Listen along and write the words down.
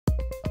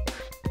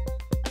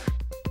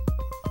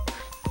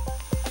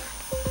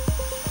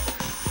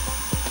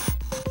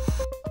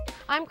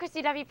I'm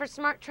Christy Duffy for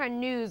Smart Trend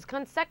News.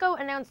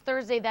 Conseco announced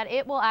Thursday that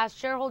it will ask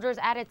shareholders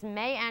at its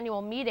May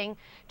annual meeting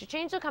to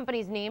change the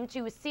company's name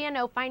to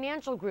CNO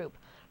Financial Group.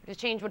 The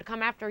change would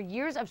come after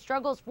years of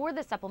struggles for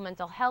the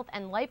supplemental health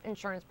and life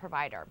insurance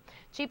provider.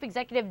 Chief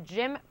Executive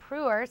Jim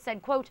Prieur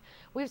said, quote,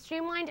 "We've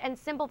streamlined and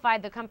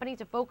simplified the company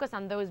to focus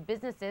on those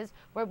businesses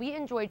where we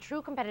enjoy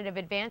true competitive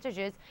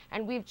advantages,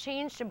 and we've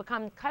changed to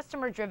become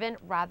customer-driven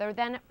rather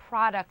than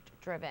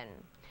product-driven."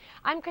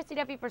 I'm Christy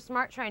Duffy for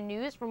Smart Trend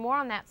News. For more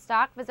on that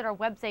stock, visit our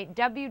website,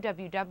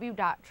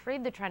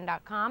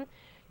 www.tradethetrend.com.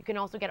 You can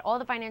also get all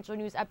the financial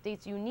news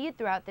updates you need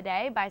throughout the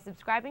day by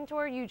subscribing to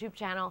our YouTube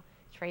channel,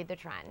 Trade the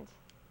Trend.